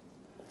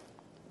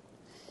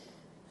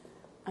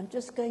I'm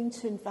just going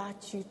to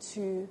invite you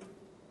to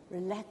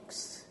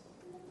relax,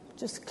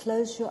 just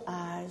close your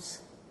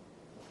eyes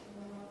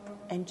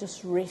and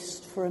just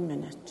rest for a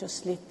minute.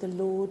 Just let the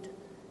Lord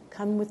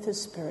come with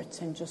His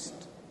Spirit and just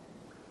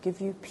give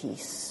you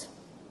peace.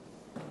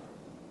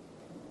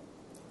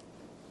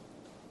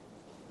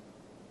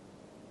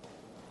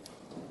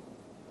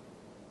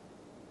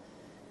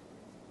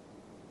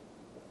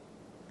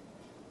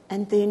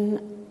 And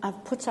then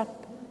I've put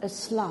up a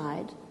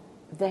slide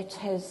that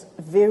has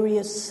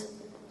various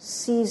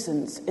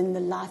seasons in the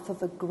life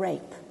of a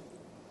grape.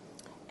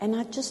 And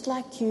I'd just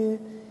like you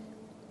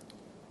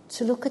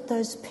to look at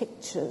those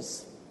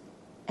pictures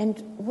and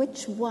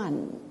which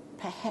one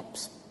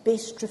perhaps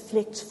best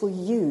reflects for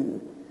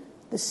you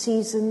the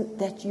season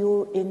that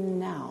you're in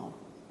now.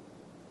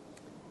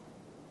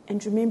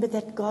 And remember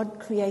that God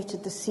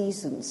created the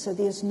seasons, so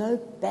there's no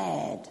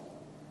bad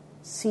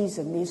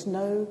season, there's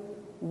no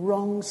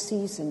wrong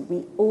season.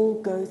 We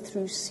all go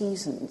through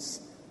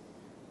seasons.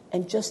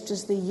 And just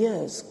as the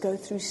years go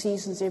through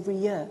seasons every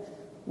year,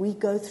 we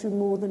go through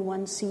more than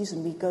one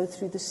season. We go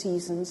through the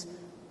seasons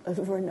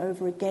over and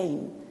over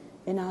again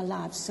in our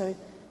lives. So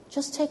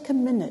just take a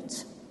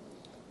minute.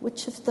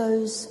 Which of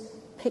those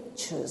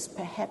pictures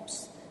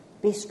perhaps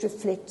best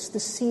reflects the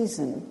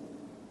season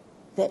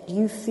that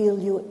you feel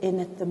you're in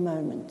at the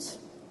moment?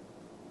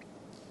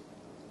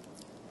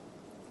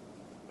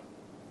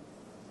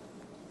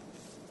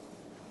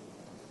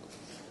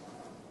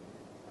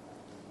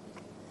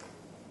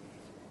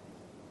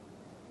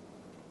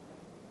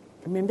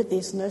 Remember,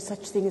 there's no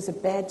such thing as a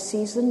bad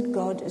season.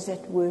 God is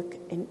at work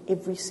in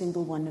every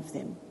single one of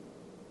them.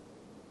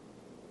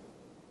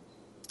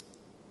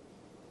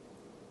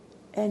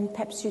 And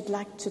perhaps you'd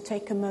like to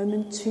take a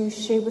moment to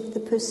share with the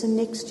person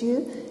next to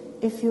you,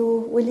 if you're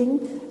willing,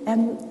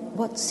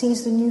 what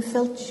season you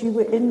felt you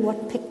were in,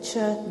 what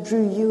picture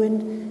drew you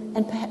in,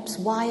 and perhaps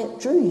why it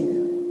drew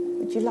you.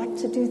 Would you like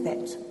to do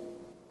that?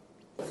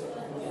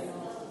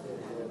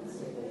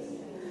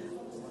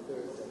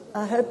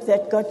 I hope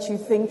that got you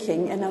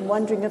thinking, and I'm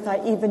wondering if I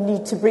even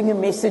need to bring a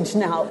message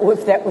now, or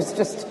if that was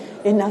just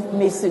enough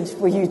message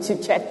for you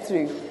to chat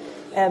through.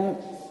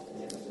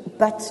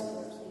 But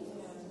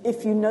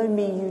if you know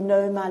me, you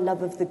know my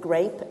love of the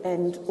grape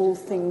and all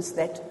things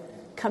that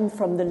come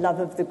from the love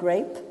of the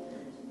grape.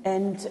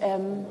 And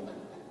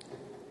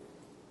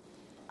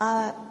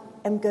I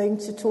am going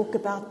to talk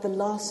about the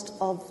last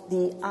of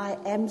the I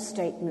am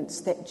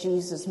statements that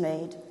Jesus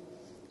made,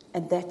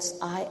 and that's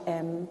I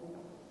am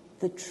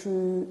the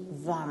true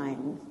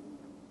vine.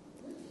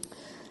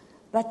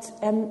 But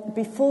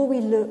before we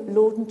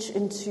launch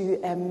into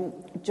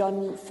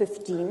John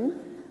 15,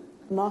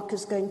 Mark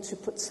is going to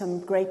put some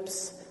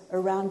grapes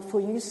around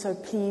for you, so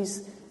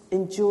please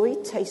enjoy,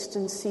 taste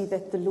and see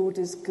that the Lord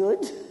is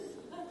good.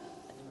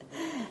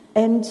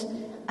 And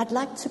I'd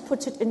like to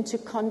put it into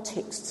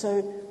context.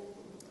 So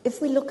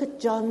if we look at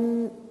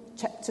John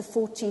chapter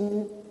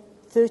 13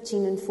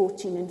 and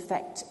 14, in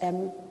fact,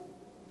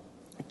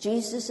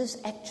 Jesus is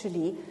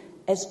actually,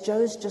 as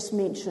Joe's just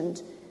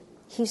mentioned,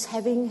 he's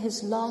having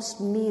his last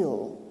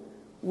meal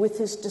with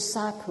his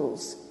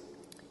disciples.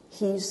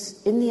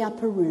 He's in the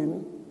upper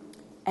room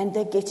and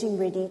they're getting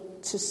ready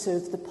to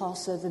serve the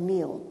Passover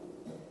meal.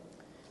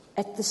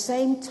 At the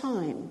same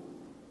time,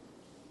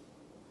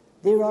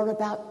 there are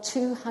about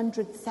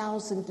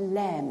 200,000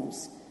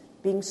 lambs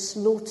being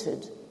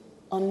slaughtered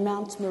on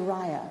Mount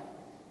Moriah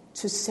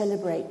to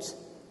celebrate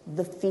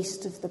the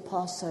feast of the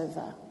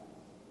Passover.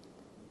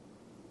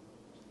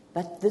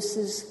 But this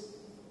is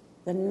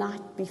the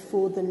night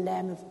before the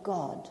Lamb of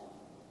God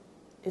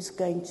is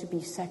going to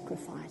be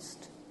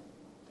sacrificed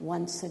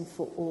once and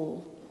for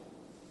all.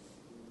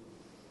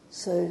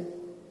 So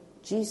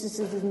Jesus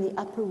is in the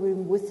upper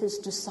room with his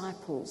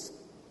disciples,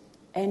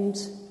 and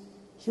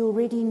he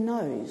already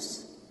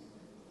knows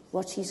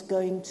what he's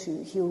going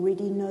to. He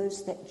already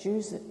knows that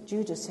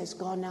Judas has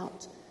gone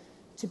out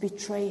to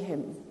betray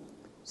him.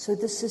 So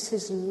this is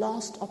his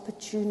last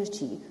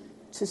opportunity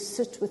to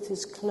sit with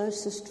his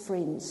closest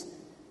friends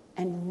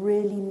and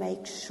really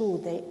make sure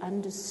they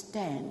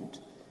understand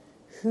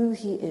who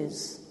he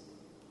is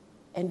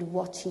and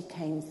what he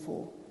came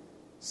for.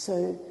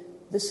 So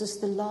this is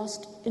the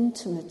last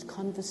intimate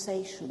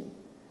conversation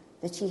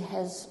that he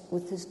has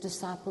with his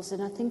disciples,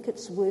 and I think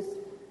it's worth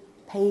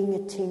paying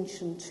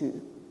attention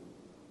to.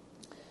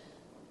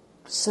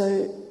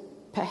 So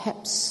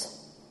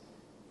perhaps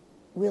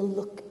we'll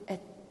look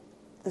at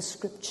the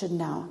scripture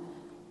now.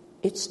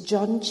 It's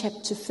John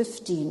chapter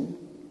 15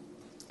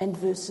 and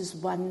verses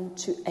 1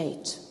 to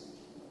 8.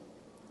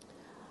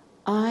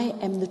 I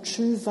am the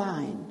true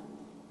vine,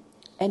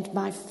 and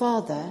my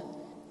Father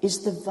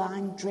is the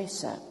vine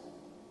dresser.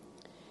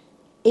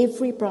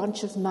 Every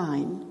branch of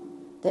mine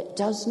that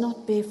does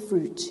not bear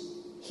fruit,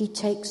 he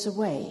takes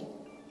away.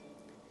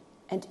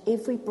 And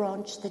every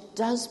branch that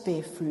does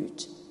bear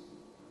fruit,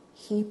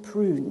 he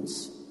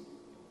prunes,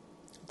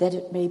 that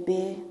it may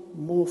bear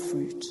more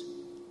fruit.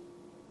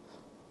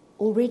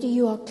 Already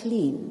you are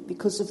clean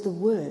because of the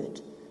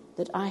word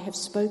that I have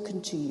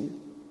spoken to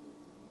you.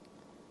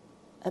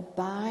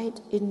 Abide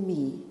in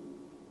me,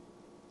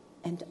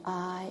 and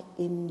I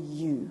in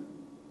you.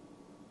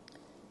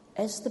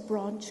 As the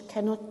branch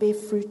cannot bear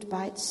fruit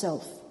by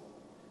itself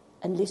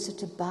unless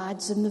it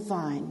abides in the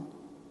vine,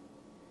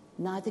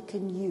 neither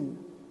can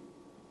you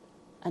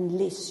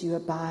unless you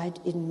abide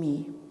in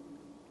me.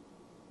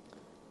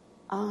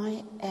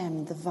 I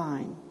am the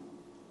vine.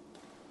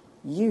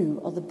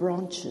 You are the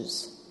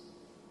branches.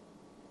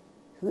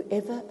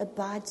 Whoever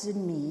abides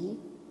in me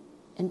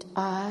and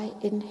I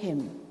in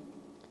him,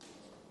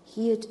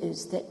 he it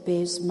is that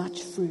bears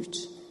much fruit.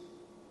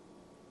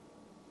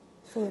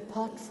 For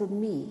apart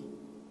from me,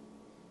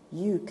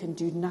 you can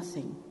do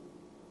nothing.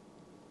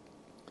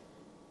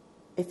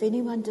 If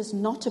anyone does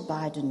not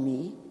abide in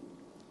me,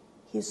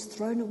 he is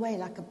thrown away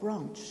like a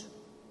branch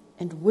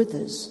and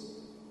withers,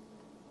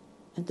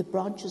 and the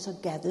branches are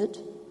gathered,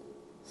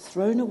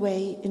 thrown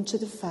away into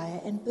the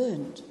fire and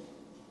burned.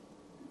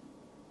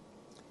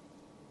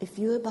 If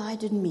you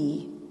abide in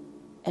me,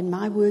 and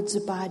my words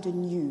abide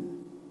in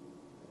you,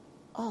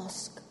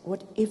 ask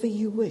whatever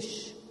you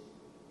wish,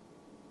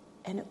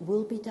 and it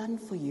will be done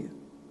for you.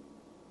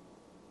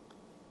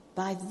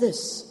 By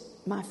this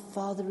my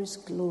Father is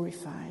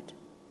glorified,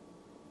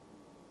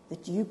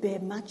 that you bear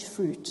much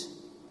fruit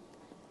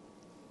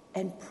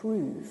and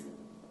prove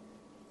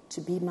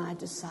to be my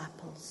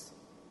disciples.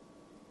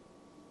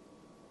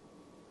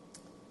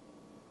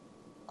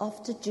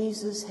 After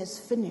Jesus has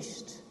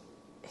finished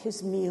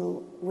his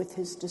meal with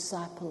his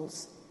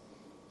disciples,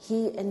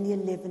 he and the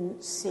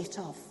 11 set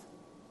off.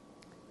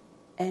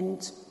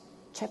 And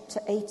chapter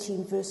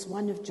 18, verse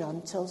 1 of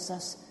John tells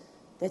us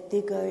that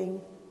they're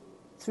going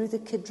through the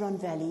Kidron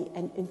Valley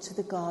and into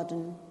the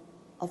Garden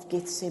of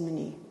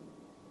Gethsemane.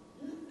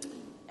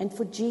 And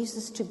for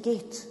Jesus to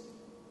get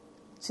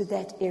to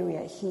that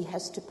area, he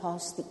has to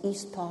pass the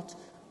east part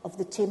of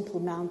the Temple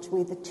Mount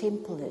where the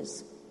temple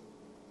is.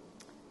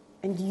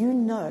 And you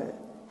know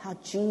how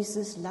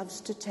Jesus loves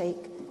to take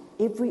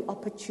every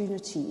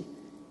opportunity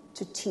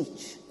to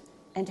teach,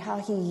 and how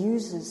he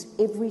uses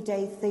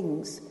everyday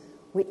things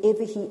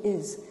wherever he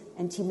is,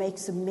 and he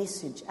makes a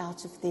message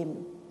out of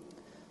them.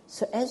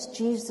 So as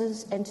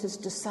Jesus and his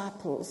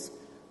disciples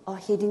are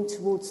heading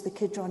towards the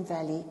Kidron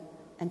Valley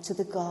and to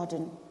the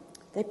garden,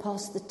 they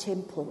pass the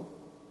temple.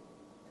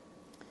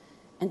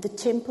 And the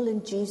temple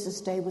in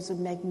Jesus' day was a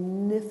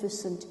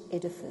magnificent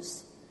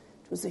edifice.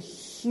 It was a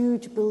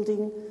huge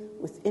building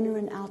with inner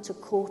and outer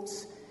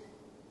courts,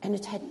 and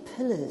it had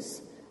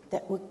pillars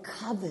that were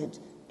covered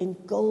in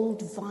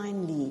gold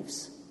vine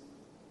leaves.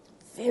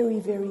 Very,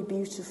 very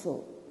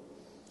beautiful.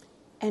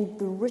 And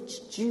the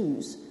rich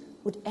Jews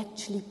would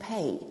actually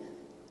pay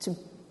to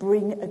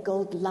bring a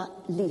gold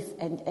leaf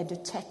and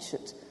attach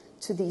it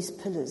to these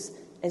pillars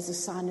as a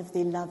sign of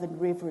their love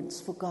and reverence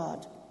for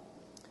God.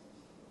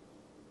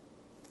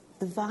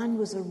 The vine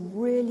was a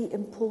really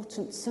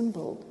important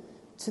symbol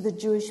to the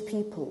Jewish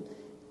people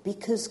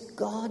because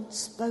God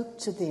spoke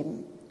to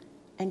them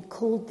and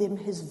called them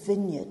his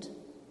vineyard.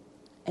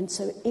 And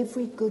so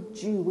every good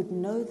Jew would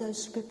know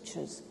those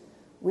scriptures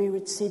where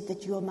it said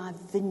that you are my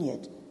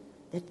vineyard,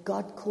 that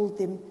God called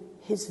them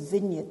his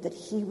vineyard, that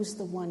he was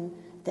the one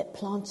that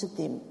planted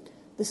them.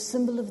 The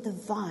symbol of the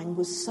vine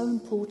was so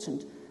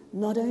important.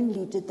 Not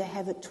only did they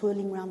have it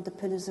twirling around the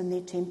pillars in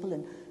their temple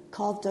and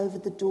carved over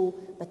the door,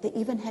 but they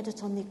even had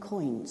it on their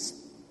coins.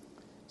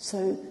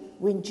 So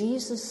when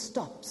Jesus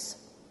stops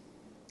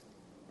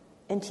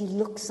and he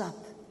looks up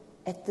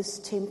at this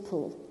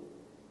temple,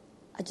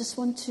 I just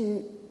want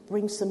to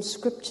bring some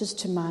scriptures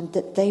to mind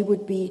that they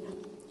would be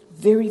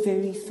very,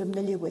 very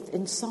familiar with.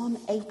 In Psalm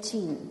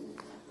 18,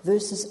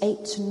 verses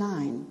 8 to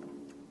 9,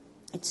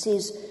 it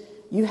says,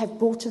 "You have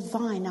brought a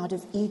vine out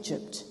of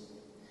Egypt.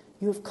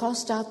 You have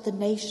cast out the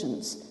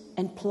nations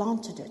and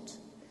planted it.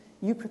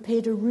 You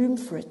prepared a room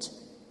for it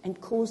and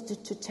caused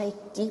it to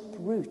take deep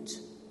root."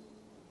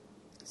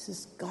 This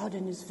is God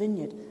and his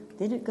vineyard.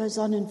 Then it goes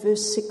on in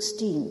verse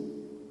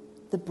 16.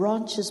 "The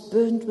branch is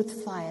burned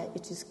with fire,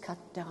 it is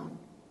cut down."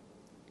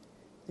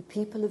 The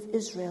people of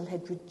Israel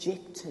had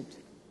rejected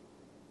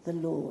the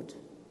Lord.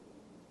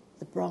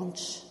 The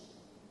branch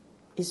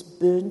is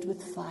burned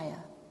with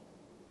fire.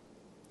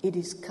 It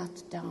is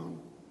cut down.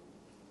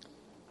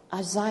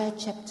 Isaiah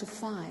chapter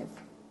 5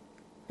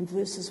 and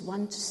verses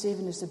 1 to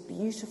 7 is a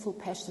beautiful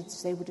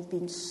passage they would have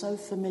been so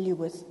familiar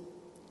with.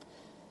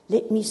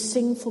 "Let me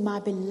sing for my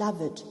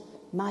beloved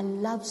my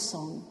love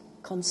song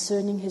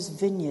concerning his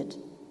vineyard.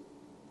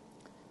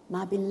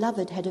 My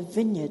beloved had a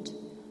vineyard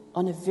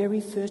on a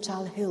very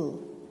fertile hill.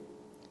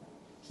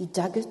 He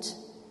dug it,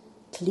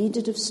 cleaned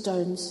it of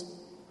stones,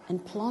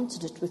 and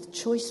planted it with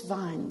choice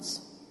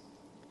vines.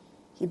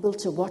 He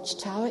built a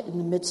watchtower in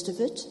the midst of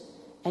it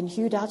and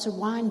hewed out a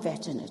wine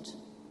vat in it.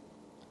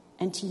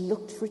 And he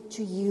looked for it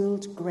to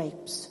yield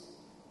grapes.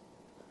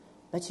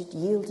 But it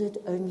yielded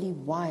only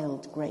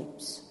wild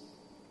grapes.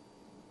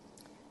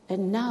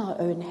 And now,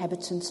 O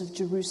inhabitants of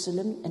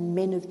Jerusalem and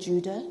men of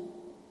Judah,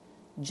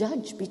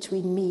 judge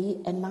between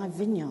me and my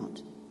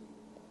vineyard.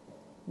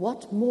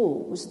 What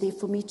more was there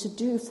for me to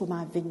do for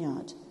my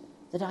vineyard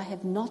that I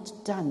have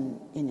not done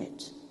in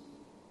it?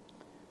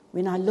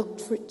 When I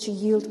looked for it to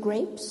yield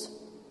grapes,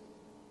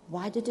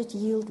 Why did it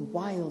yield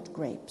wild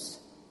grapes?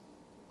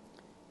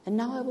 And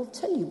now I will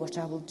tell you what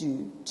I will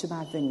do to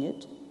my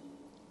vineyard.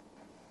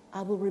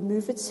 I will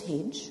remove its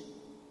hedge,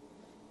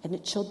 and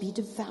it shall be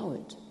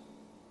devoured.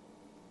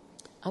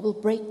 I will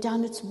break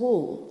down its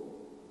wall,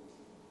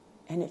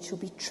 and it shall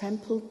be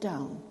trampled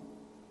down.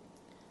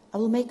 I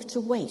will make it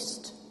a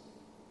waste.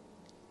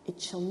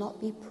 It shall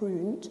not be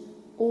pruned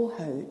or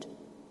hoed,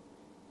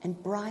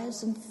 and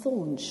briars and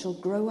thorns shall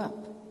grow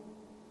up.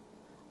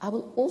 I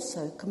will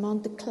also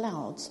command the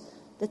clouds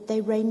that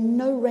they rain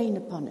no rain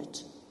upon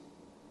it.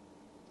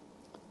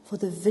 For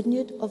the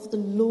vineyard of the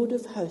Lord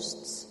of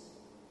hosts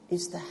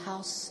is the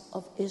house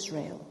of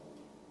Israel,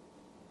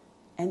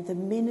 and the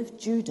men of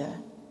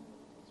Judah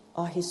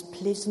are his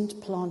pleasant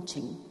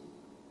planting.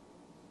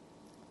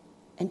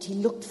 And he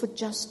looked for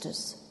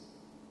justice,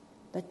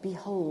 but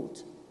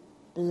behold,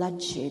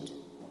 bloodshed,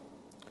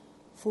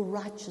 for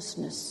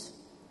righteousness,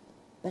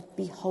 but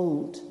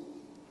behold,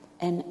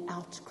 an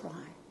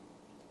outcry.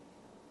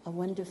 I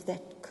wonder if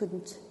that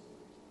couldn't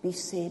be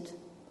said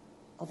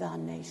of our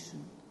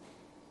nation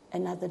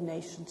and other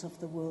nations of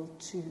the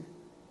world too.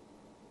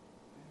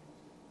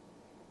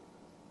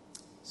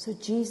 So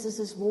Jesus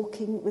is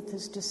walking with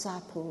his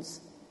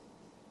disciples,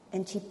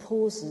 and he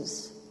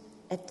pauses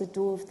at the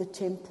door of the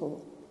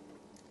temple,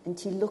 and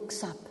he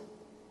looks up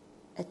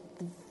at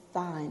the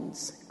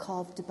vines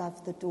carved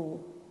above the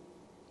door.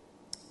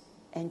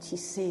 And he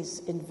says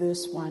in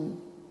verse 1,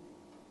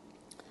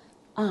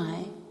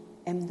 I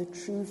am the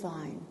true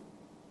vine,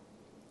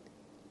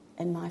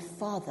 and my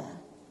Father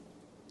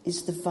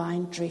is the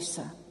vine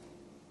dresser.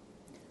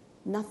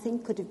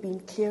 Nothing could have been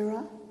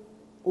clearer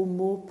or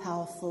more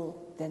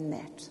powerful than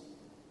that.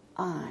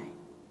 I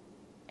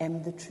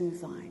am the true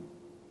vine,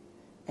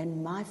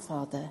 and my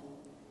Father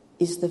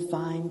is the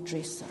vine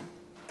dresser.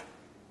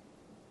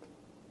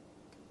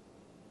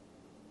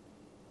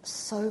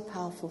 So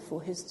powerful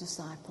for his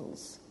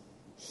disciples.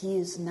 He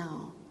is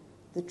now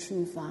the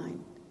true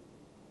vine.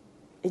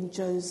 In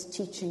Joe's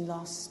teaching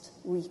last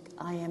week,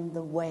 I am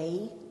the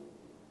way,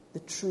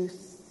 the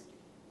truth,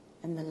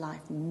 and the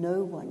life.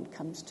 No one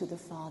comes to the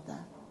Father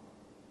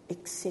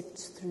except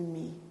through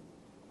me.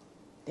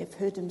 They've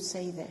heard him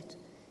say that.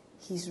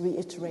 He's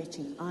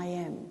reiterating, I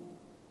am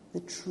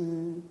the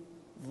true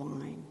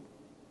vine.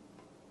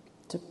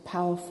 It's a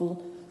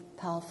powerful,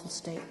 powerful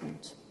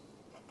statement.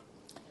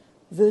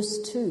 Verse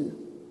 2,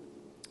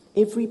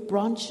 every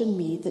branch in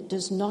me that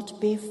does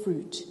not bear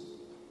fruit,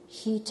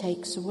 he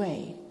takes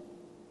away.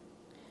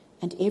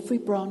 And every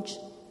branch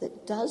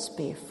that does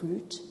bear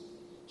fruit,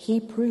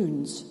 he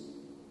prunes,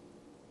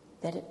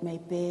 that it may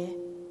bear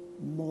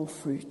more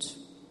fruit.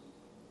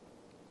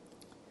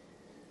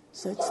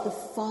 So it's the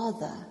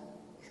Father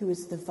who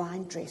is the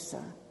vine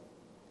dresser,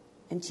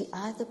 and he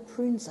either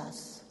prunes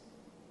us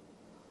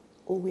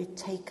or we're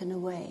taken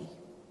away.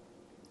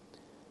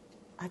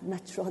 I'd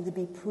much rather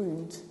be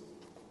pruned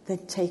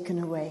than taken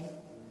away.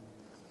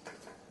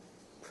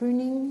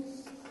 Pruning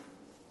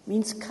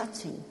means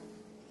cutting.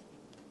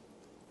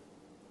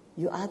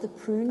 You either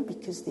prune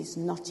because there's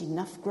not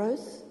enough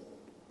growth,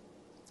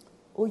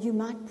 or you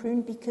might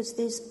prune because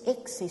there's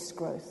excess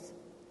growth.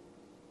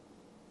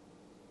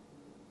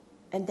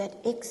 And that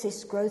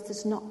excess growth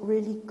is not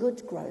really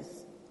good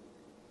growth.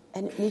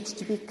 And it needs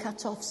to be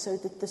cut off so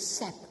that the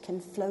sap can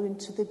flow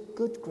into the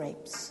good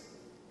grapes.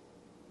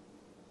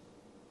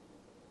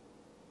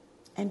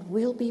 And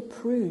we'll be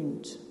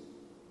pruned,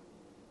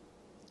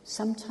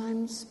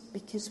 sometimes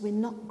because we're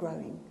not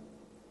growing,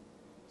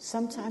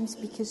 sometimes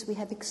because we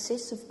have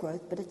excessive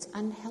growth, but it's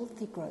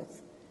unhealthy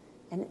growth,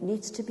 and it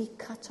needs to be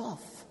cut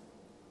off.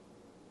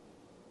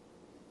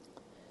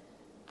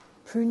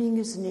 Pruning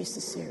is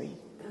necessary,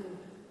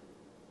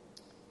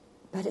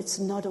 but it's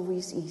not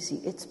always easy.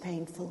 It's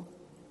painful.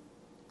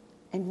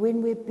 And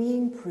when we're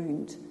being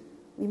pruned,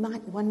 we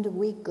might wonder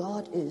where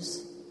God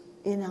is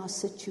in our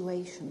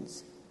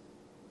situations.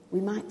 We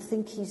might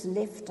think he's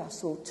left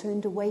us or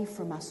turned away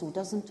from us or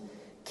doesn't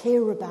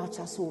care about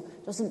us or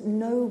doesn't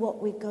know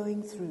what we're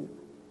going through.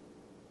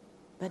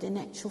 But in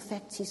actual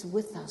fact, he's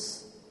with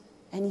us,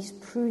 and he's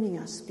pruning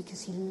us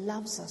because he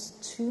loves us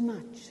too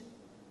much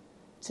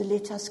to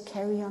let us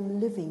carry on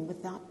living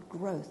without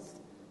growth,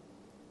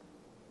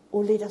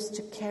 or let us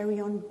to carry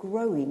on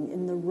growing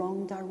in the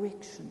wrong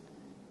direction.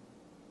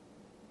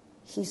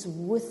 He's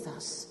with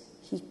us.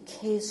 He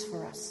cares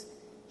for us.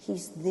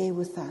 He's there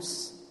with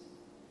us.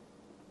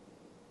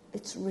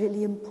 It's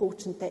really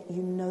important that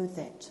you know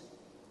that,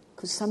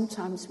 because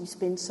sometimes we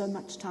spend so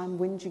much time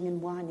whinging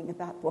and whining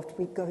about what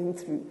we're going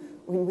through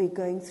when we're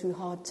going through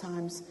hard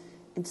times,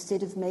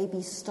 instead of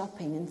maybe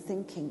stopping and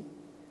thinking,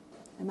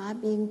 am I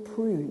being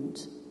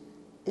pruned?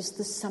 Is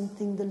this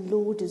something the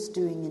Lord is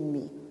doing in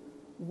me?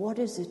 What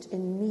is it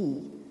in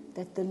me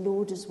that the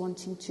Lord is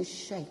wanting to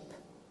shape?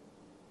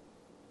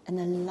 And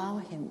allow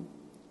him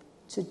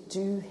to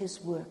do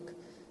his work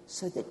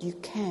so that you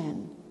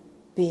can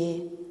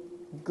bear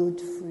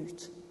good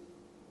fruit.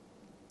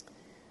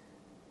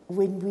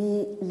 When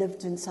we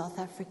lived in South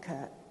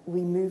Africa,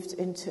 we moved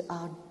into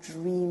our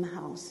dream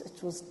house.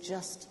 It was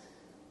just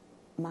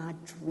my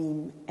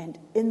dream. And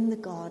in the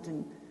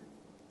garden,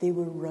 there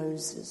were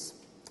roses.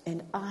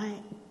 And I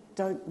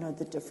don't know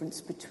the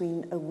difference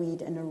between a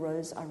weed and a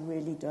rose. I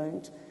really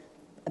don't.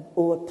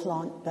 Or a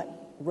plant. But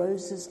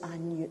roses I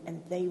knew,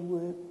 and they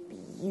were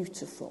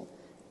beautiful.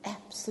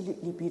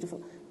 Absolutely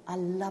beautiful. I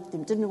loved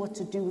them. Didn't know what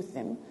to do with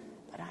them,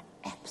 but I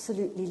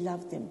absolutely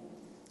loved them.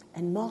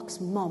 And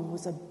Mark's mum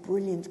was a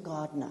brilliant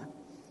gardener.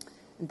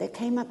 And they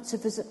came up to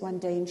visit one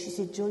day, and she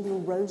said, Jill, your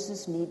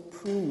roses need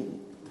pruning.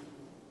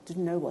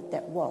 Didn't know what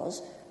that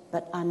was,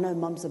 but I know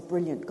Mum's a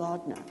brilliant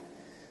gardener.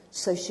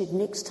 So she said,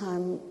 next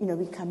time,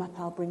 we come up,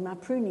 I'll bring my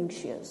pruning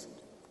shears.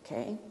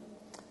 Okay?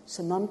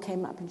 So Mum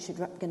came up and she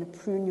said, I'm going to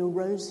prune your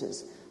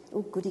roses.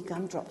 Oh, goody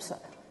gumdrops. So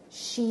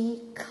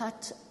she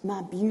cut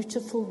my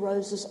beautiful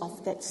roses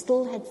off that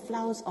still had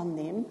flowers on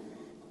them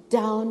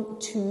down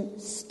to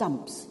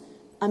stumps.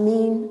 I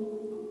mean,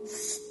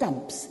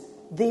 stumps.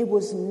 There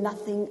was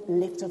nothing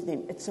left of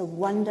them. It's a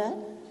wonder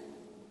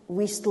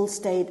we still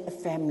stayed a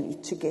family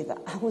together.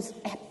 I was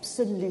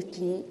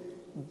absolutely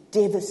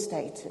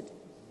devastated.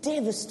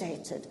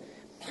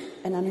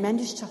 And I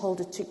managed to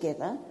hold it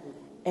together.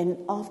 And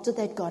after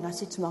they'd gone, I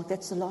said to Mark,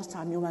 that's the last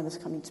time your mother's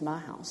coming to my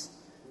house.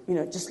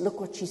 Just look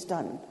what she's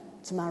done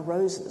to my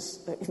roses.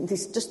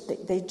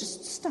 They're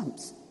just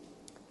stumps.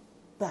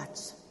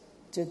 But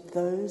did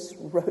those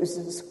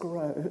roses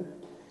grow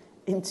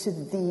into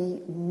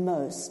the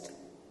most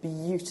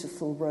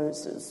beautiful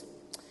roses?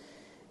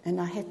 And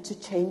I had to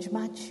change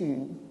my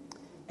tune.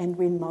 And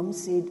when Mum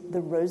said, the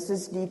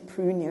roses need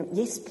pruning,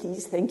 yes,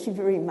 please, thank you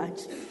very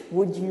much.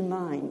 Would you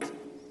mind?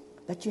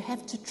 But you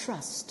have to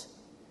trust,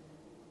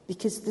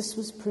 because this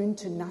was pruned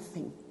to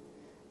nothing.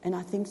 And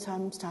I think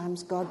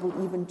sometimes God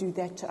will even do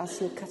that to us.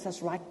 He'll cut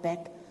us right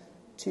back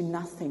to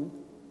nothing,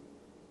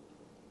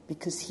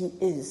 because He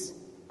is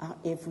our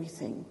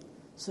everything.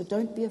 So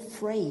don't be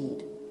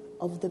afraid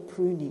of the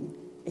pruning.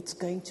 It's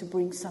going to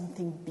bring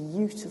something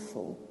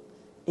beautiful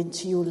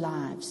into your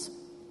lives.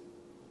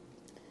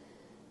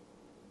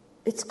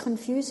 It's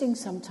confusing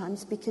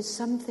sometimes, because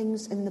some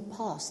things in the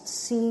past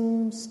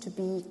seems to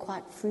be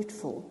quite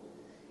fruitful,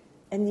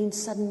 and then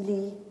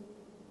suddenly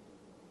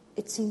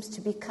it seems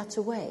to be cut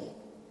away.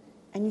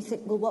 And you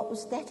think, well, what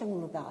was that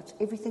all about?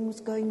 Everything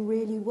was going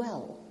really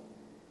well.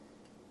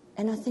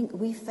 And I think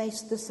we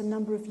faced this a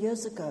number of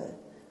years ago.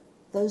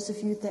 Those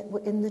of you that were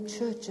in the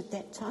church at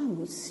that time,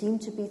 we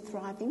seemed to be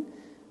thriving.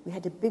 We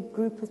had a big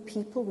group of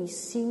people. We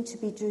seemed to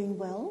be doing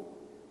well.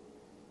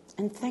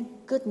 And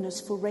thank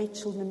goodness for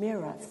Rachel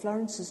Namira,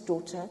 Florence's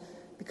daughter,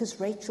 because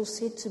Rachel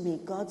said to me,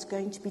 God's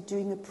going to be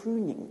doing a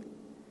pruning.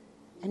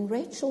 And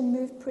Rachel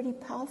moved pretty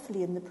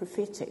powerfully in the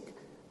prophetic.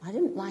 I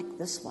didn't like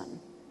this one.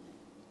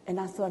 And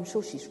I thought, I'm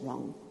sure she's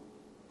wrong.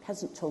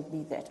 Hasn't told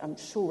me that. I'm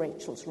sure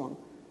Rachel's wrong.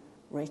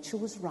 Rachel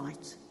was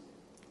right.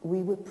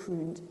 We were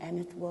pruned, and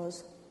it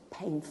was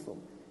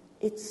painful.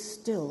 It's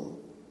still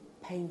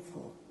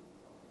painful.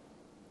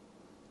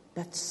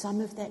 But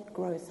some of that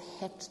growth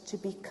had to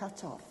be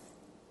cut off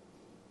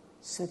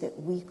so that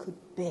we could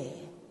bear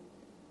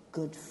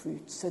good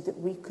fruit, so that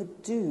we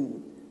could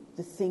do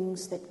the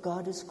things that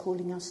God is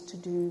calling us to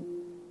do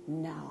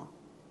now.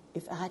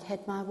 If I'd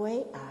had my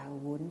way, I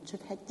wouldn't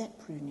have had that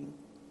pruning.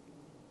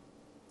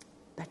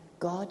 But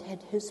God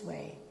had His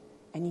way,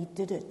 and He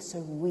did it so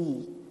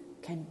we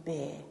can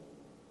bear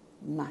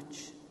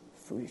much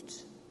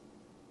fruit.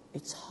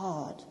 It's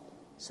hard.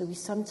 So we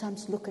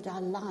sometimes look at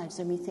our lives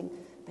and we think,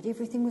 but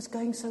everything was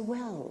going so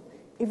well.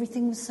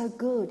 Everything was so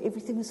good.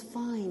 Everything was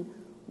fine.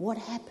 What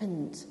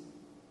happened?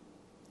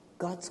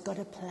 God's got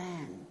a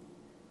plan.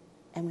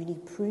 And when He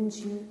prunes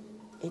you,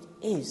 it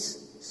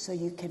is so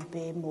you can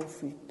bear more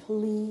fruit.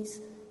 Please,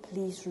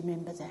 please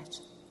remember that.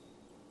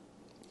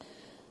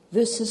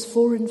 Verses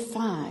 4 and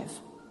 5.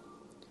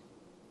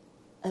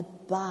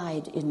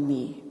 Abide in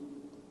me,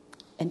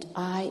 and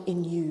I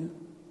in you.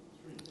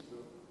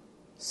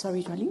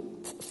 Sorry, darling.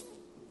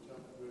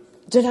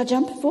 Did I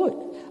jump forward?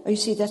 Oh, you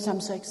see,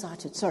 I'm so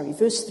excited. Sorry.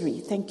 Verse 3.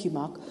 Thank you,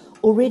 Mark.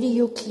 Already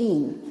you're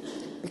clean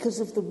because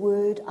of the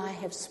word I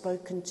have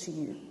spoken to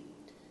you.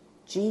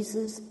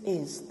 Jesus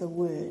is the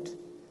word.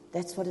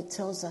 That's what it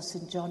tells us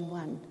in John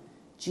 1.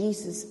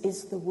 Jesus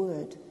is the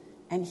word,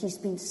 and He's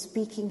been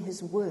speaking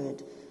His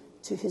word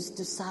to His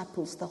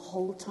disciples the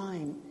whole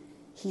time.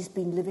 He's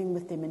been living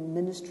with them and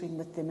ministering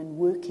with them and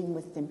working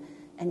with them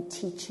and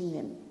teaching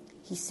them.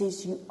 He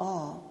says, you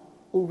are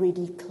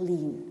already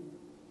clean.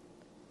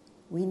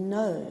 We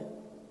know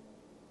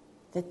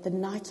that the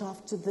night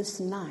after this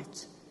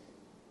night,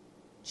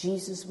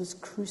 Jesus was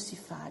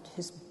crucified.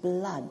 His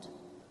blood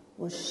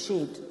was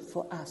shed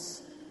for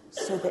us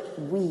so that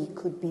we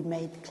could be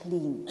made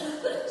clean,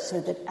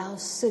 so that our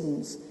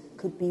sins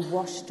could be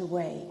washed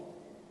away.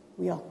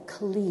 We are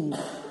clean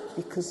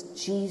because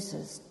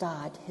Jesus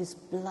died. His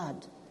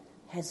blood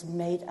has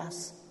made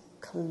us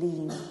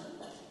clean.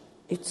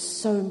 It's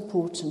so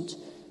important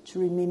to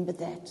remember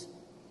that.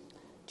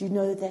 Do you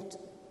know that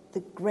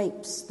the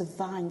grapes, the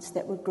vines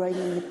that were growing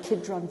in the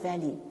Kidron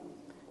Valley,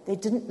 they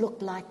didn't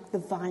look like the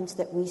vines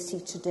that we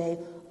see today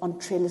on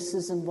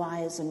trellises and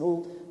wires and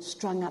all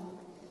strung up.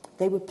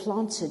 They were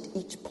planted,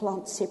 each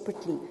plant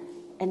separately,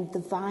 and the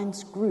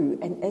vines grew.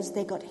 And as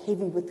they got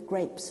heavy with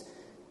grapes,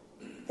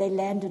 they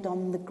landed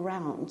on the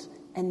ground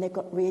and they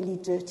got really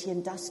dirty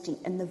and dusty.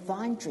 And the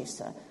vine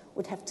dresser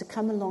would have to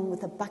come along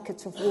with a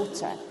bucket of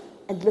water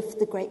and lift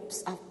the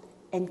grapes up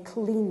and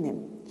clean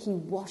them. He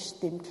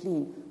washed them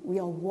clean. We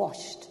are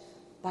washed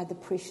by the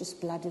precious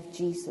blood of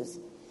Jesus.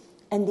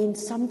 And then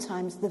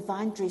sometimes the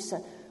vine dresser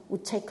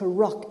would take a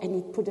rock and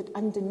he'd put it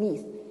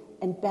underneath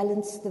and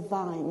balance the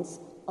vines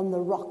on the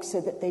rock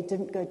so that they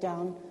didn't go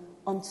down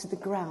onto the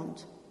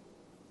ground.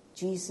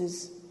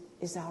 Jesus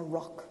is our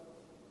rock.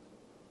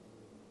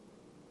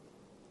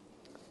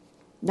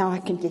 Now I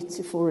can get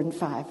to 4 and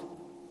 5.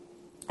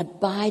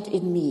 Abide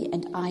in me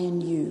and I in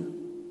you.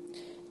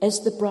 As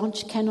the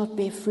branch cannot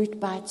bear fruit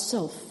by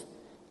itself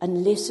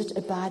unless it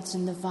abides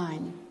in the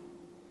vine,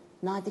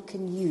 neither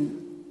can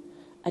you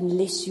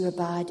unless you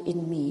abide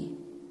in me.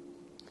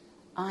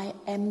 I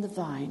am the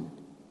vine,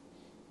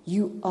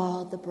 you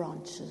are the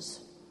branches.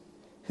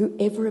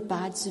 Whoever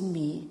abides in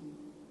me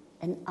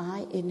and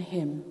I in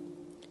him,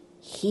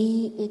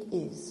 he it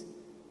is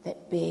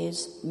that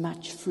bears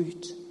much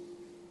fruit.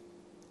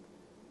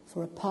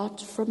 For apart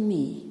from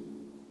me,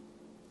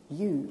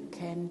 you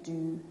can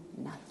do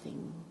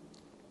nothing.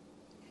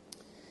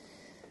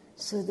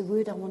 So the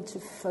word I want to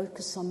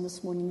focus on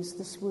this morning is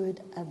this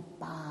word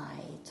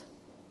abide.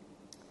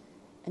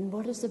 And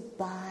what does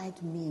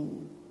abide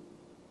mean?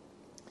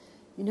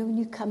 You know, when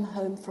you come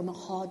home from a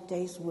hard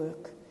day's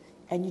work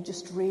and you're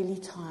just really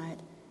tired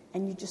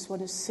and you just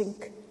want to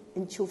sink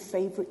into your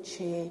favorite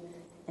chair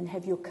and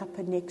have your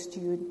cuppa next to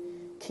you and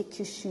kick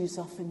your shoes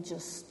off and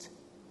just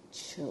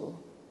chill.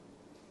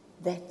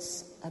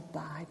 That's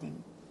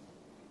abiding.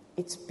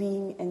 It's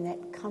being in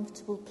that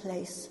comfortable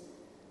place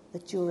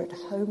that you're at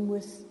home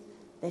with,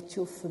 that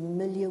you're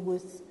familiar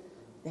with,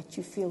 that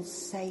you feel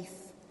safe,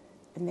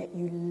 and that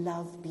you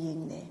love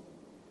being there.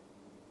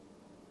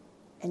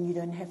 And you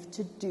don't have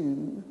to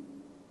do,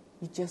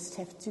 you just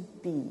have to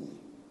be.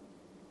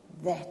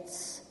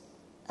 That's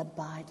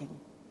abiding.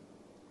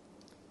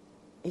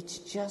 It's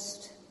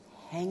just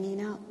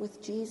hanging out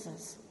with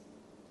Jesus.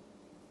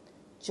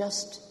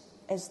 Just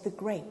as the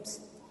grapes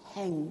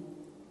hang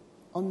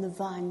on the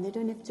vine, they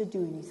don't have to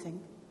do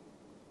anything.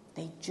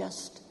 They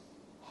just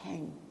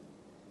hang.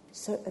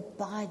 So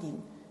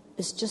abiding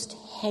is just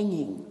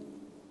hanging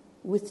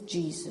with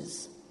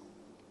Jesus.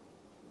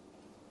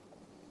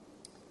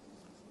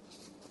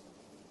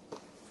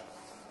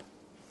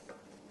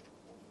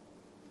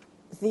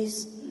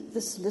 There's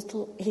this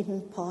little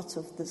end part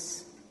of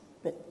this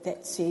bit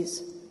that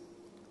says,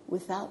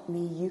 without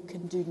me you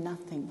can do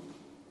nothing.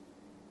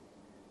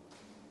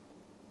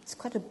 It's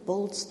quite a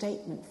bold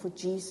statement for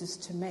Jesus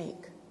to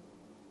make.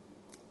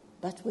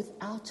 But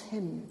without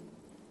him,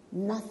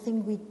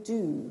 nothing we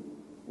do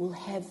will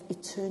have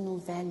eternal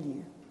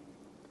value.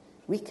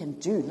 We can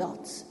do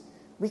lots.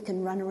 We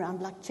can run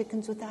around like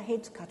chickens with our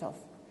heads cut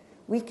off.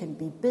 We can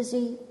be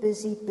busy,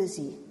 busy,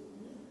 busy.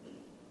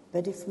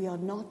 But if we are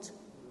not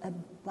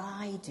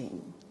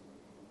abiding,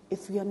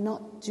 if we are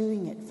not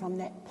doing it from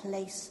that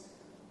place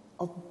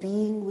of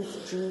being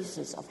with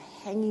Jesus, of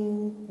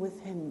hanging with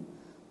him,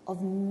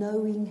 of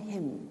knowing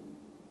him,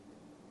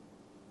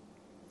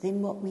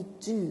 then what we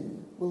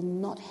do will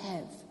not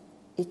have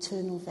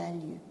eternal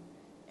value,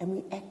 and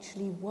we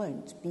actually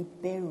won't be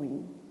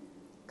bearing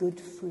good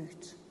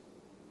fruit.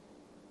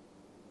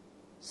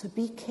 So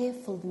be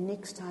careful the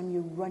next time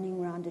you're running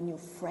around and you're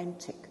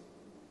frantic.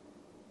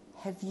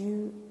 Have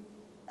you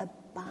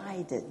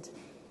abided?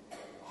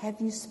 Have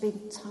you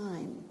spent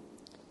time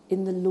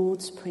in the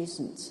Lord's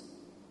presence?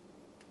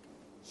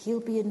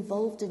 He'll be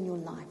involved in your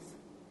life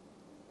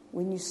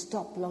when you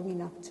stop long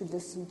enough to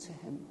listen to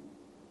him.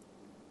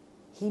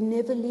 He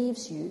never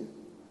leaves you,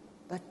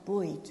 but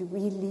boy, do we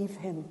leave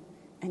him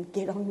and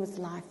get on with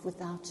life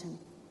without him.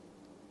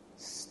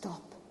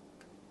 Stop,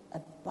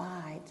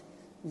 abide,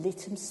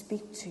 let him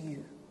speak to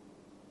you.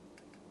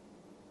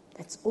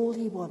 That's all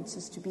he wants,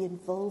 is to be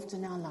involved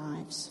in our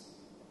lives.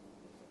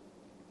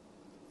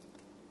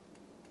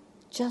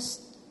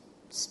 Just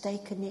stay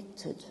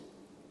connected.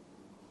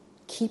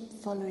 Keep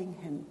following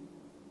him.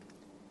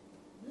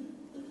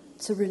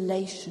 It's a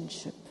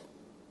relationship.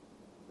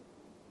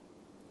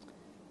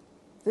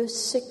 Verse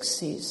 6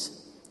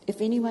 says,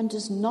 if anyone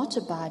does not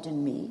abide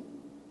in me,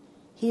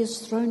 he is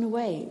thrown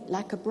away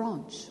like a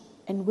branch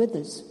and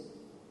withers.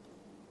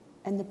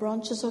 And the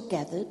branches are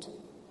gathered,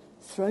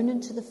 thrown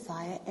into the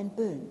fire and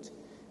burned.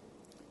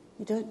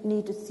 You don't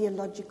need a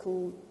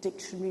theological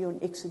dictionary or an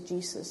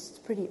exegesis. It's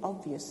pretty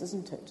obvious,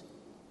 isn't it?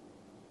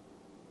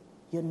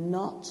 You're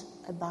not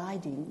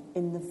abiding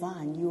in the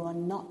vine. You are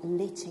not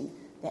letting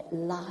that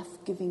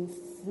life-giving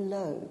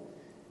flow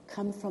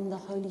come from the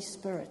Holy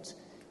Spirit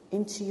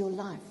into your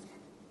life.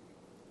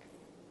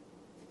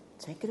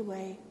 Take it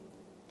away,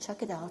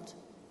 chuck it out,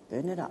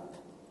 burn it up.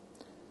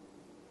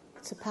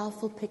 It's a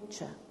powerful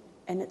picture,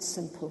 and it's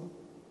simple.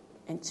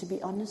 And to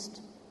be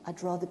honest,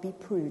 I'd rather be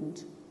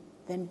pruned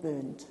than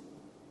burned.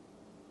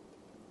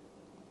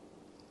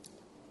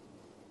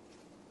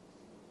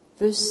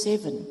 Verse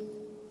 7.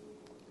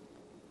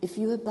 If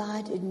you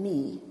abide in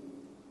me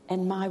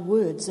and my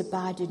words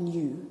abide in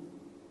you,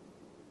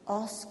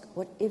 ask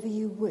whatever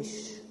you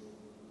wish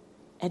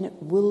and it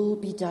will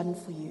be done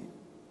for you.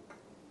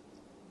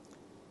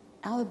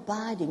 Our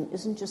abiding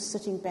isn't just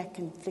sitting back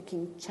and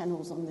flicking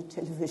channels on the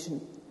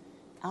television.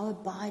 Our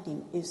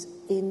abiding is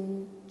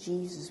in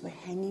Jesus. We're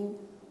hanging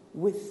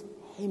with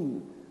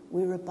him.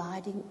 We're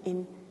abiding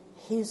in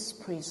his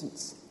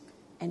presence.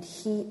 And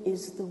he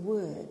is the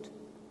Word.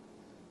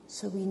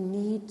 So we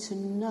need to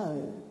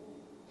know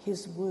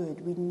his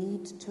Word. We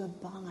need to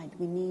abide.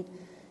 We need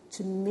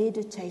to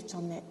meditate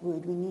on that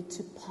Word. We need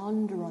to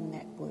ponder on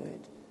that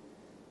Word.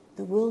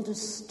 The world has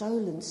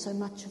stolen so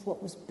much of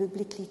what was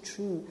biblically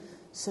true.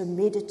 So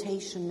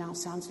meditation now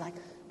sounds like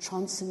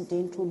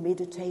transcendental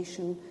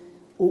meditation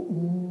or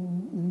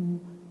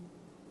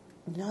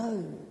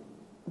No.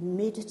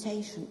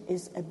 Meditation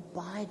is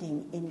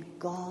abiding in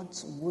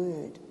God's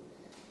Word,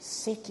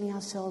 settling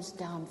ourselves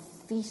down,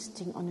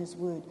 feasting on his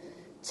Word,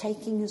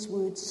 taking his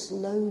Word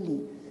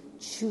slowly,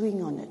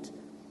 chewing on it.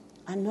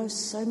 I know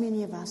so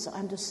many of us are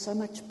under so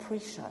much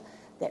pressure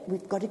that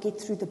we've got to get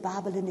through the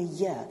Bible in a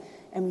year,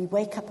 and we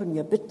wake up and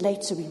we're a bit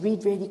late, so we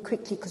read really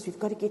quickly because we've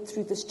got to get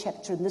through this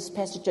chapter and this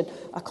passage, and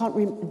I can't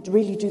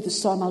really do the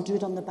psalm. I'll do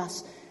it on the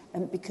bus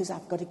because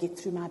I've got to get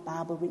through my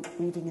Bible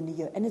reading in a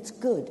year. And it's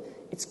good.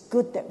 It's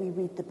good that we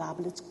read the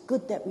Bible. It's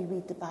good that we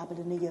read the Bible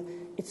in a year.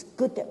 It's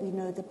good that we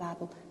know the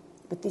Bible.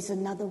 But there's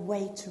another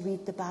way to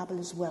read the Bible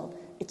as well.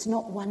 It's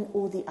not one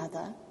or the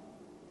other.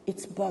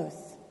 It's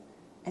both.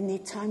 And there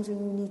are times when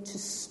we need to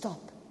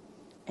stop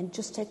and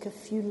just take a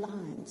few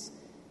lines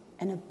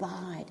and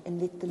abide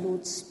and let the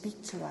Lord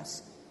speak to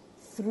us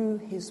through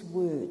his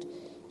Word.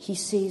 He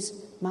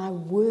says, my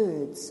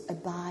words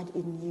abide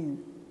in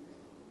you.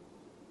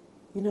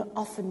 You know,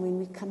 often when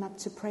we come up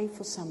to pray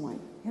for someone,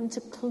 we haven't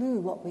a clue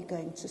what we're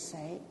going to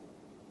say.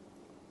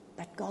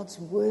 But God's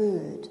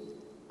Word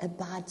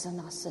abides on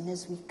us. And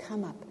as we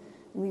come up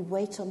and we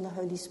wait on the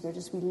Holy Spirit,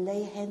 as we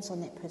lay hands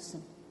on that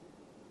person,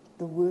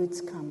 the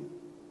words come.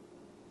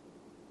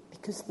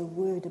 Because the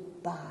Word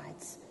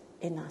abides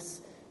in us.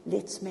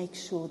 Let's make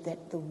sure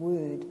that the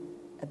Word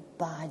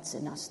abides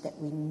in us, that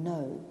we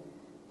know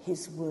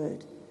his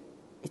Word.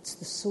 It's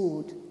the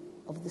sword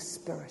of the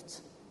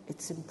Spirit.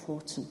 It's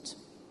important.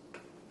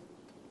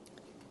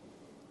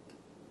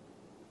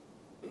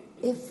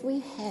 If we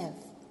have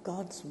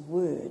God's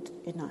Word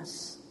in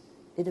us,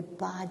 it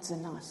abides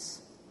in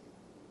us,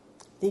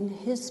 then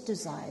his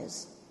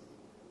desires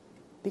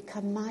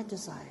become my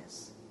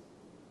desires.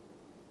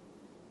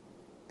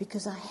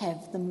 Because I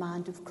have the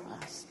mind of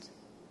Christ.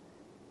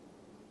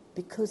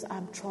 Because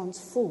I'm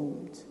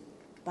transformed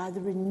by the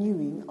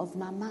renewing of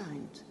my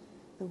mind.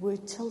 The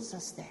Word tells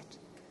us that.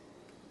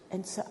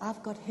 And so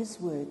I've got his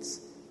words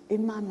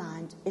in my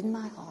mind, in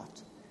my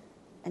heart,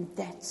 and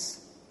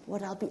that's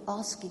what I'll be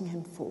asking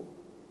him for.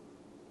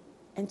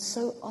 And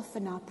so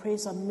often our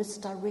prayers are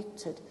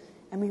misdirected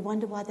and we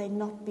wonder why they're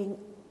not being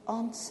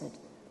answered,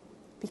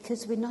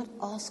 because we're not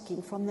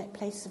asking from that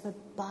place of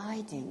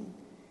abiding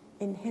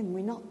in him.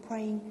 We're not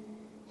praying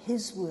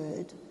his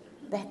word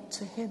back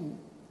to him.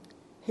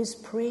 His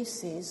prayer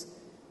says,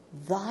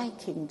 thy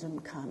kingdom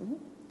come,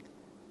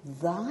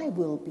 thy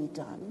will be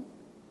done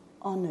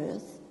on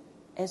earth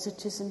as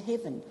it is in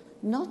heaven.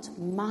 Not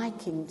my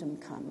kingdom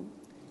come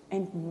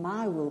and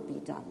my will be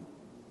done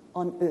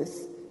on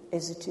earth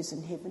as it is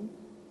in heaven.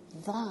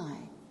 Thy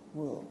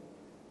will,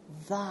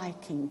 thy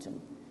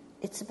kingdom.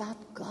 It's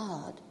about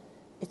God.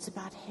 It's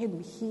about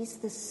him. He's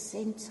the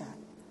center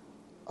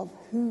of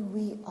who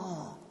we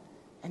are.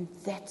 And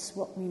that's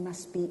what we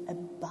must be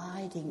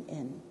abiding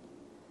in.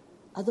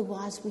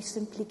 Otherwise, we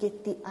simply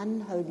get the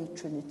unholy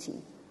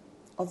trinity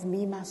of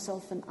me,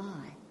 myself, and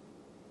I.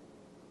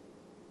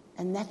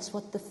 And that's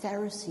what the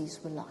Pharisees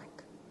were like.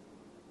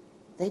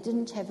 They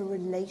didn't have a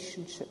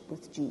relationship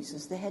with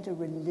Jesus. They had a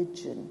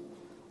religion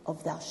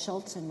of thou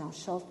shalt and thou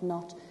shalt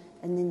not,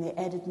 and then they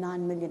added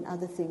 9 million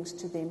other things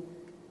to them.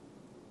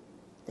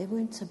 They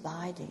weren't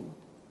abiding.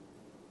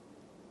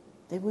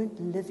 They weren't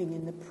living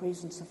in the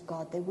presence of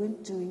God. They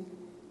weren't doing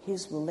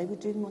his will. They were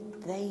doing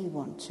what they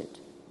wanted.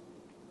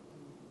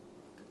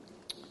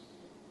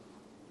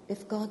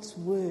 If God's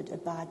word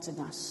abides in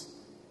us,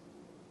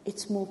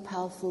 it's more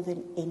powerful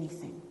than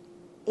anything.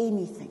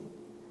 Anything.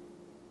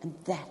 And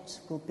that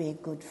will bear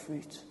good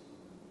fruit.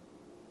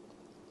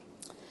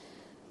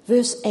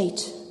 Verse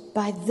 8,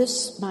 by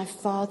this my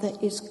Father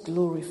is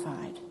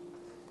glorified,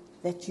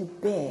 that you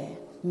bear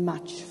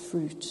much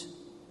fruit.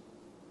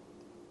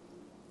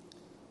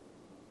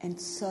 And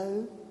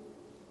so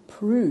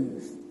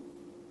prove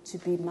to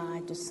be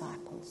my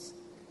disciples.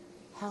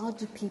 How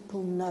do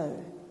people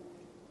know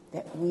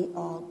that we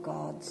are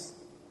God's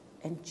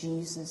and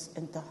Jesus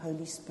and the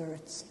Holy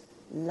Spirit's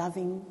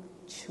loving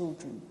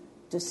children,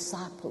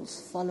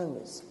 disciples,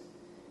 followers?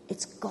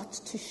 It's got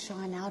to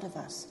shine out of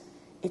us.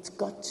 It's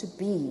got to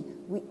be.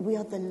 We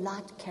are the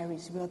light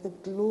carriers. We are the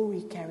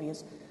glory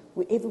carriers.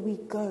 Wherever we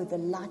go, the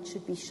light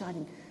should be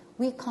shining.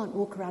 We can't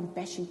walk around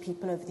bashing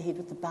people over the head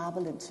with the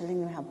Bible and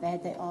telling them how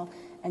bad they are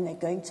and they're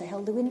going to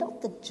hell. We're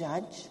not the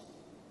judge.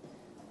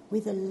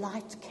 We're the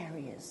light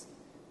carriers.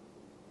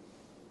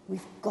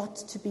 We've got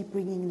to be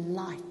bringing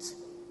light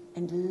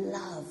and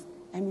love,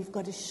 and we've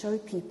got to show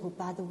people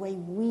by the way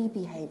we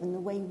behave and the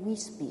way we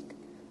speak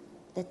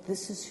that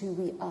this is who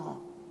we are.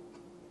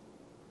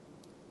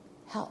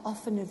 How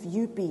often have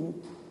you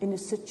been in a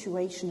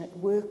situation at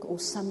work or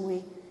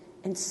somewhere,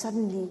 and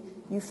suddenly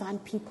you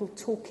find people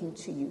talking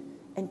to you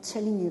and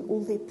telling you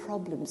all their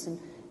problems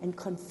and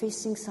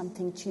confessing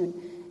something to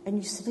you, and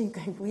you're sitting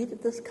going, where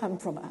did this come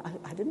from?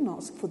 I didn't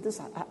ask for this.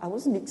 I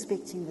wasn't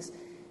expecting this.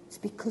 It's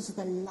because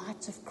the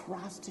light of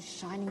Christ is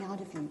shining out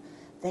of you.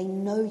 They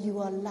know you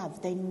are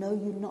loved. They know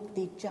you're not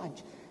their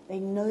judge. They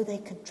know they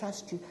can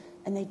trust you,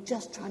 and they're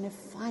just trying to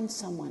find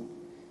someone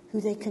who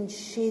they can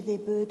share their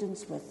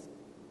burdens with.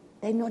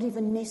 They're not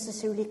even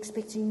necessarily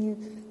expecting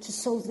you to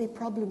solve their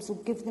problems or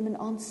give them an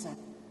answer.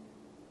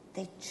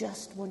 They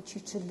just want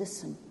you to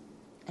listen.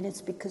 And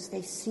it's because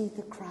they see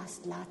the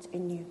Christ light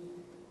in you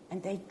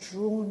and they're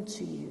drawn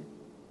to you.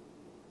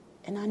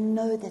 And I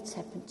know that's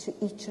happened to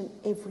each and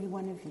every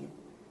one of you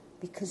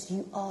because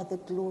you are the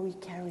glory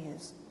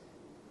carriers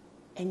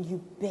and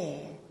you bear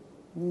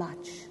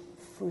much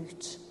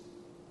fruit.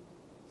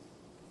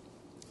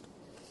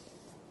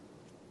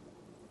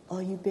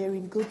 Are you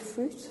bearing good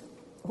fruit?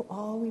 Or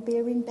are we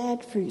bearing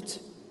bad fruit?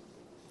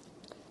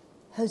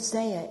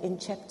 Hosea in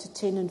chapter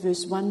 10 and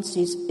verse 1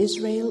 says,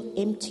 Israel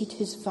emptied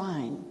his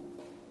vine.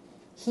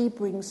 He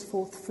brings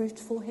forth fruit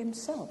for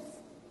himself.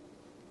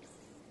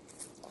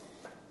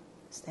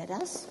 Is that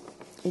us?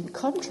 In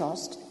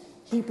contrast,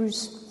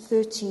 Hebrews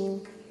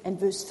 13 and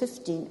verse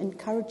 15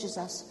 encourages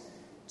us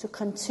to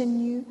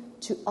continue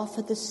to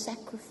offer the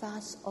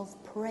sacrifice of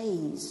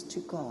praise to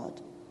God.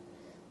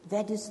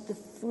 That is the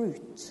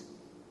fruit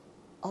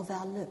of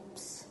our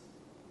lips.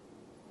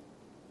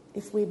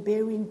 If we're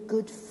bearing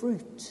good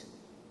fruit,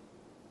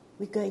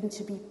 we're going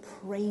to be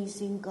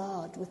praising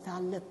God with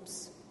our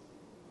lips.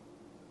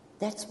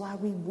 That's why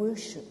we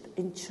worship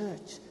in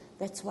church.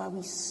 That's why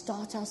we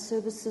start our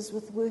services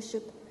with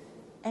worship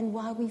and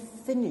why we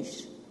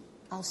finish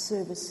our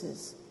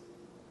services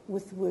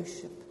with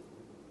worship.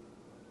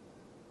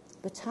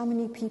 But how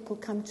many people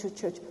come to a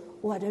church,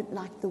 oh, I don't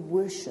like the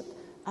worship.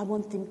 I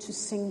want them to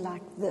sing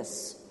like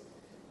this.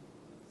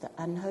 The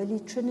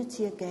unholy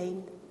trinity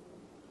again.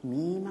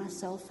 Me,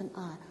 myself, and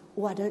I.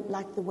 Oh, I don't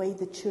like the way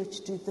the church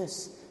do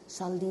this,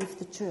 so I'll leave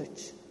the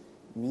church.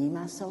 Me,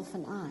 myself,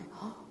 and I.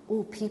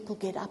 Oh, people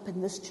get up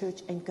in this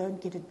church and go and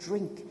get a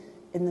drink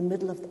in the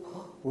middle of the...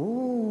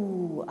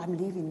 Oh, I'm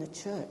leaving the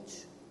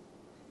church.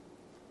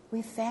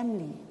 We're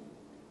family.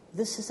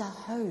 This is our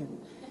home.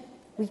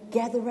 We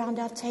gather around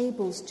our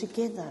tables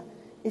together.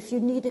 If you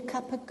need a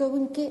cuppa, go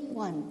and get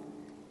one,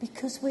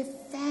 because we're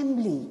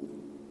family.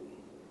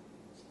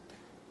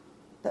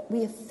 But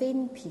we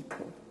offend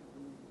people.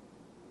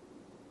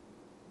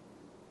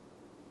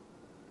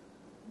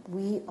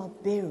 We are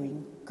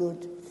bearing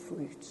good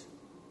fruit.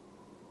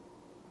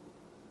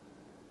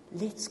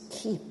 Let's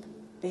keep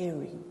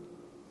bearing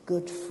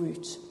good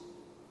fruit.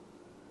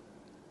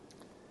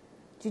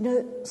 Do you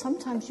know,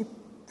 sometimes you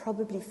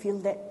probably feel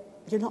that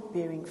you're not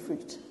bearing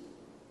fruit.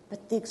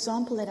 But the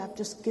example that I've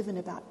just given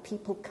about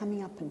people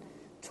coming up and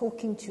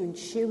talking to you and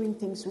sharing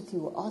things with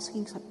you or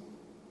asking something,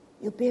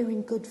 you're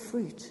bearing good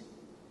fruit.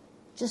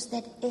 Just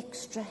that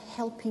extra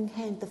helping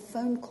hand, the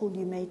phone call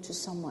you made to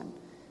someone,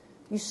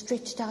 you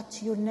stretched out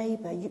to your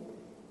neighbor,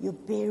 you're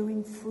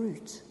bearing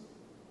fruit.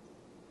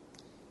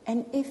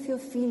 And if you're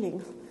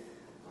feeling,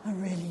 I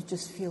really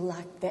just feel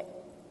like that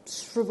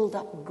shriveled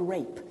up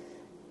grape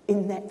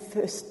in that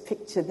first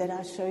picture that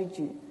I showed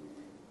you,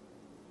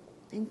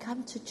 then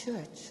come to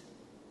church.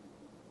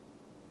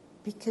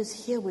 Because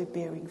here we're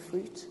bearing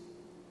fruit.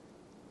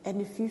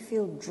 And if you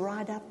feel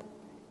dried up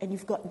and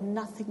you've got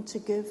nothing to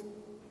give,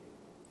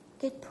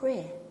 get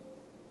prayer.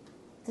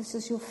 This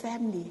is your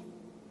family.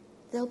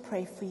 They'll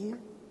pray for you.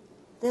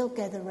 They'll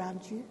gather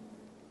around you.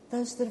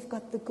 Those that have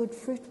got the good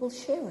fruit will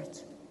share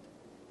it.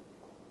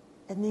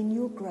 And then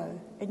you'll grow,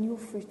 and your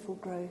fruit will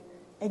grow,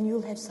 and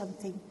you'll have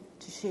something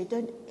to share.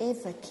 Don't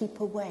ever keep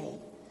away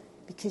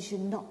because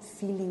you're not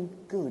feeling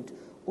good,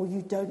 or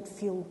you don't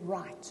feel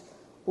right,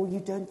 or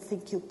you don't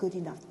think you're good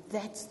enough.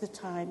 That's the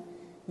time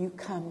you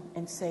come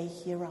and say,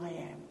 here I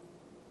am.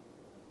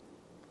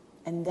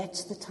 And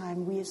that's the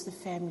time we as the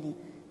family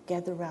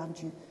gather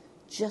around you.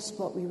 Just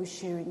what we were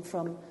sharing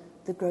from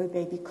the Grow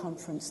Baby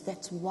conference.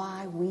 That's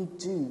why we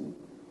do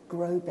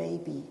Grow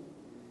Baby,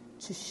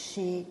 to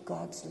share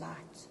God's light,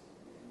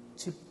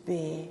 to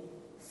bear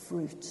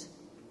fruit.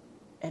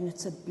 And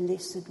it's a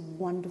blessed,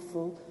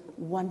 wonderful,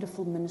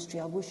 wonderful ministry.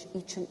 I wish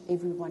each and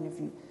every one of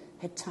you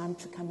had time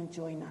to come and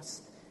join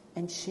us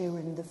and share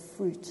in the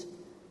fruit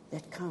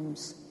that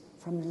comes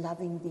from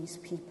loving these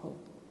people.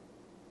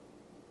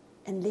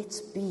 And let's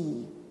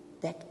be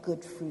that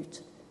good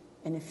fruit.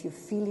 And if you're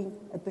feeling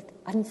a bit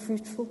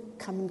unfruitful,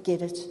 come and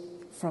get it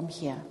from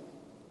here.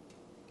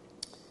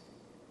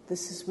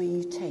 This is where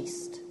you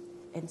taste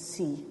and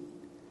see.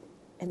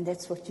 And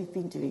that's what you've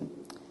been doing,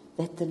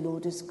 that the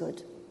Lord is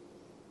good.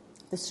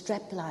 The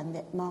strapline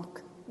that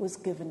Mark was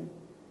given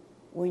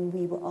when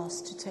we were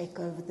asked to take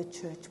over the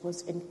church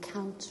was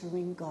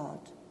encountering God,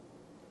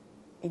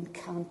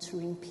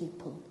 encountering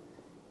people.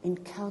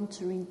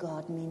 Encountering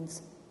God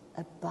means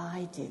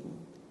abiding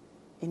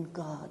in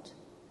God.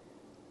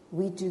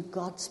 We do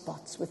God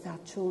spots with our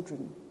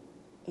children,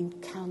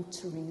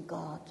 encountering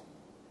God,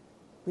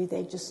 where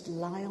they just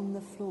lie on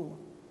the floor.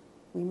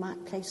 We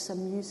might play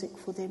some music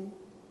for them,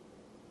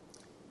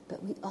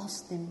 but we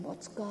ask them,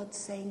 what's God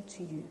saying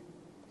to you?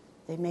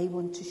 They may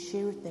want to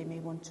share it, they may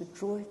want to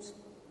draw it,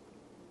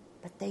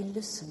 but they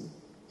listen.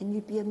 And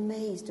you'd be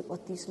amazed at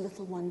what these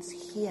little ones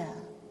hear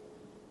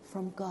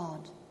from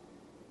God.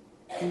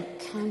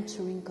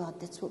 Encountering God,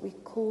 that's what we're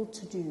called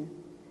to do,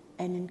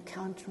 and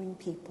encountering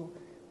people.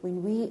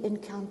 When we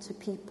encounter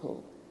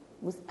people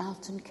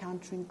without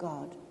encountering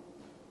God,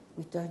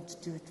 we don't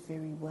do it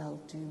very well,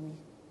 do we?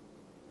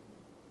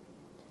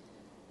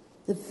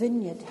 The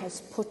Vineyard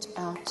has put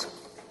out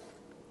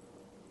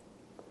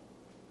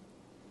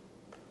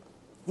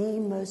the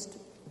most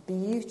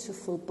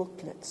beautiful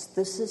booklets.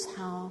 This is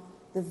how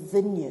the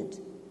Vineyard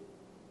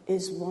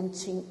is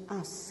wanting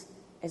us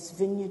as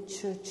Vineyard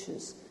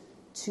churches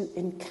to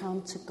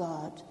encounter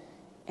God.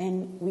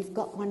 And we've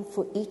got one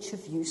for each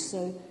of you.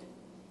 So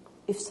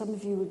if some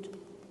of you would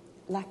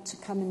like to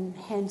come and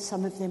hand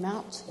some of them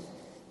out,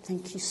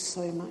 thank you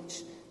so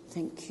much.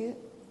 Thank you.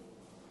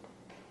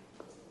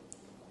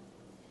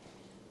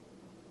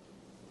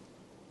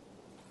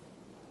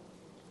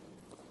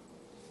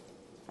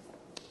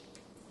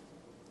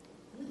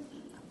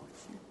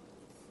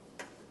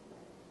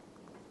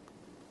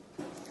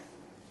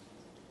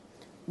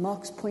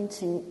 Mark's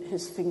pointing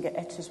his finger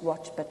at his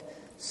watch, but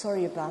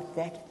sorry about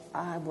that.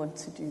 I want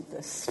to do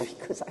this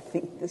because I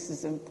think this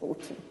is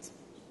important.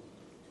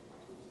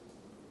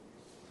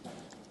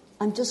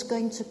 I'm just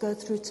going to go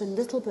through it a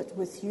little bit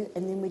with you,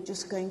 and then we're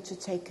just going to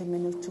take a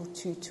minute or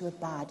two to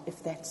abide,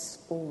 if that's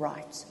all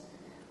right.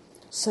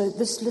 So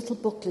this little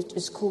booklet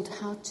is called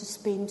How to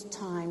Spend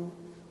Time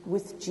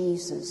with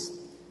Jesus,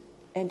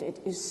 and it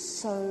is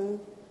so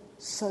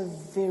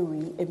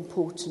very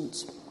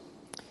important.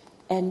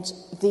 And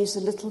there's a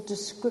little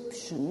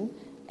description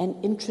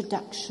and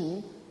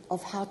introduction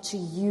of how to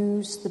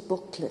use the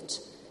booklet.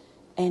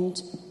 And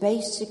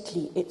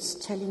basically it's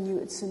telling you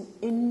it's an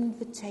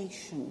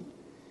invitation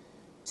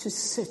to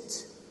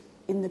sit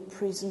in the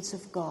presence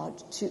of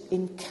God, to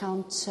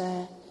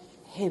encounter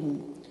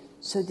Him.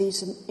 So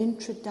there's an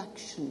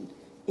introduction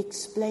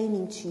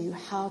explaining to you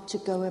how to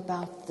go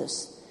about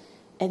this.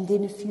 And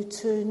then if you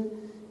turn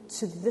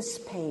to this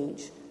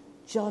page,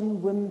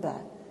 John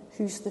Wimber,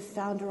 who's the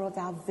founder of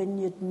our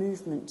Vineyard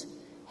movement,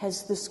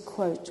 has this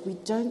quote: "We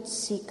don't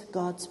seek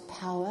God's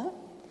power,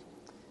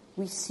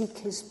 we seek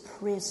His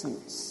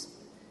presence."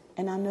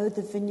 And I know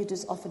the Vineyard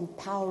is often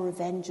power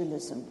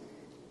evangelism.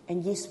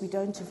 And yes, we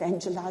don't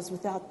evangelize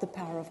without the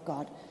power of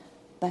God.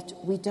 But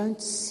we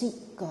don't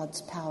seek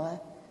God's power,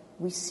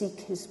 we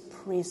seek His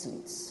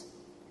presence.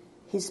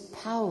 His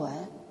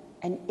power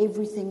and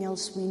everything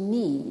else we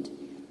need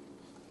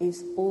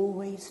is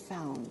always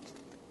found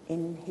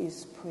in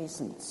His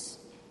presence.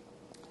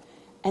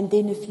 And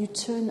then if you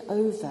turn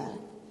over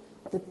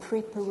the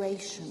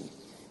preparation,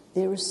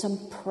 there are some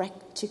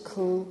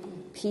practical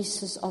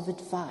pieces of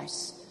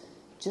advice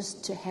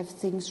just to have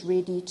things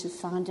ready, to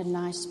find a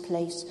nice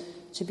place,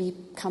 to be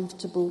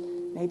comfortable,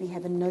 maybe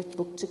have a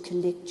notebook to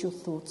collect your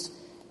thoughts.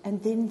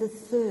 And then the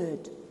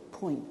third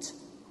point,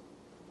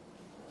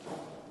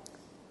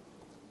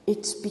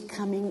 it's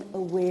becoming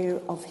aware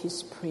of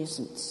His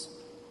presence.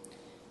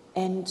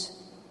 And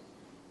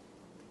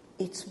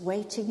it's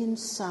waiting in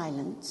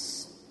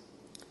silence.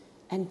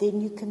 And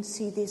then you can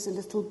see there's a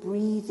little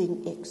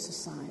breathing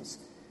exercise.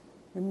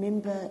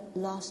 Remember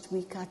last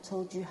week I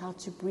told you how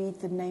to breathe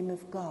the name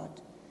of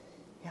God.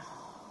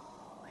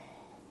 Yahweh,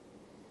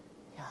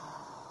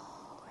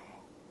 Yahweh.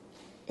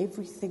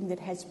 Everything that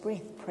has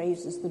breath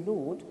praises the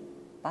Lord. The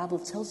Bible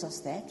tells us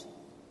that.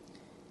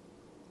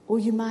 Or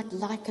you might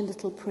like a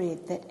little prayer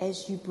that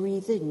as you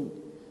breathe in,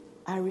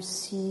 I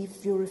receive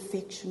your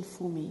affection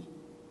for me.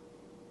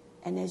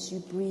 And as you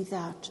breathe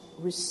out,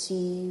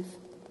 receive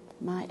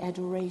my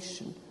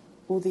adoration.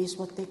 Or there's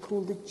what they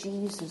call the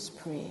Jesus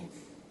prayer.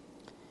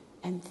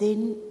 And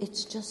then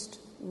it's just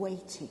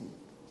waiting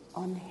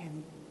on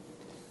Him.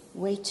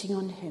 Waiting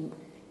on Him.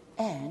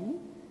 And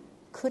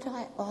could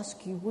I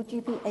ask you, would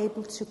you be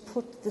able to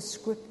put the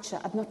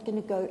scripture, I'm not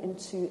going to go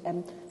into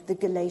the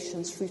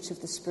Galatians fruit of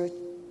the Spirit,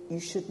 you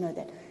should know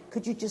that.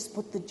 Could you just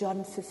put the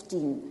John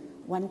 15,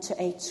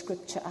 1-8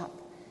 scripture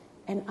up?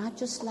 And I'd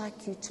just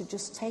like you to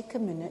just take a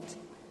minute,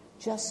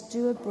 just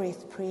do a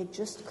breath prayer,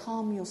 just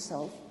calm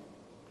yourself,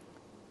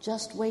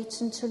 just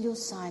wait until you're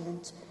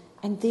silent,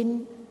 and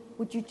then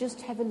would you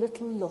just have a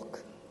little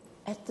look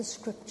at the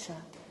scripture?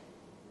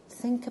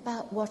 Think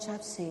about what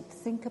I've said,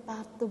 think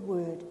about the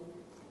word,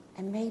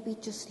 and maybe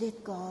just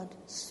let God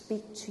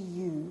speak to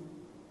you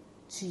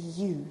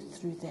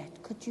through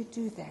that. Could you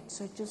do that?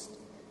 So just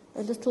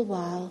a little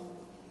while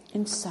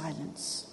in silence.